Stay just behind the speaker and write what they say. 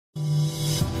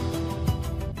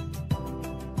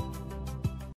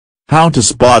How to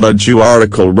spot a Jew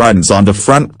article runs on the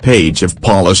front page of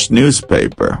Polish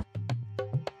newspaper.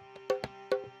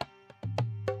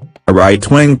 A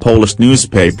right-wing Polish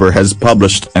newspaper has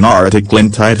published an article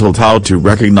entitled How to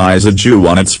Recognize a Jew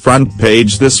on its front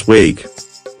page this week.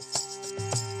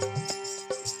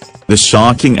 The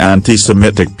shocking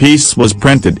anti-Semitic piece was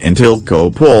printed in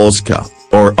Tylko Polska,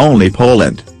 or Only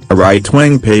Poland, a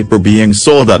right-wing paper being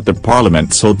sold at the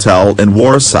Parliament's Hotel in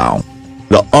Warsaw.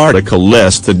 The article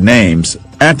listed names,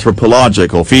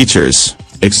 anthropological features,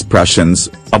 expressions,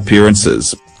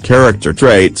 appearances, character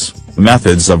traits,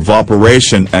 methods of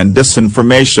operation and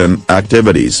disinformation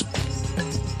activities.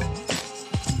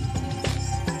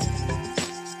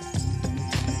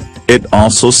 It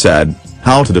also said,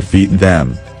 how to defeat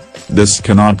them. This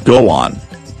cannot go on.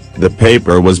 The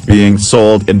paper was being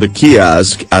sold in the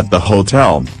kiosk at the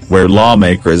hotel, where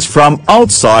lawmakers from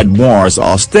outside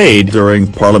Warsaw stayed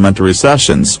during parliamentary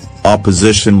sessions,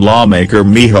 opposition lawmaker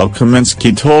Michal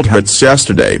Kaminski told Hertz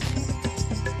yesterday.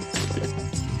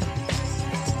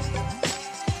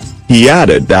 He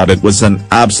added that it was an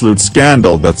absolute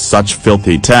scandal that such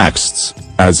filthy texts,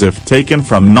 as if taken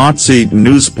from Nazi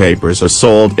newspapers, are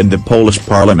sold in the Polish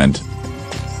parliament.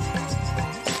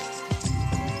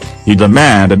 He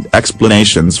demanded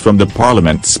explanations from the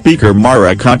parliament speaker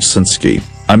Michal Kaminski,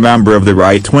 a member of the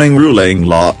right-wing ruling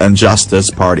Law and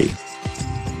Justice Party.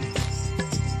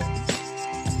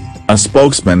 A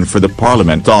spokesman for the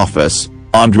parliament office,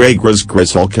 Andrzej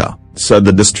Gryzolka, said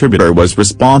the distributor was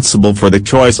responsible for the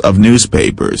choice of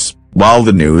newspapers, while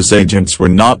the news agents were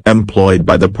not employed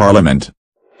by the parliament.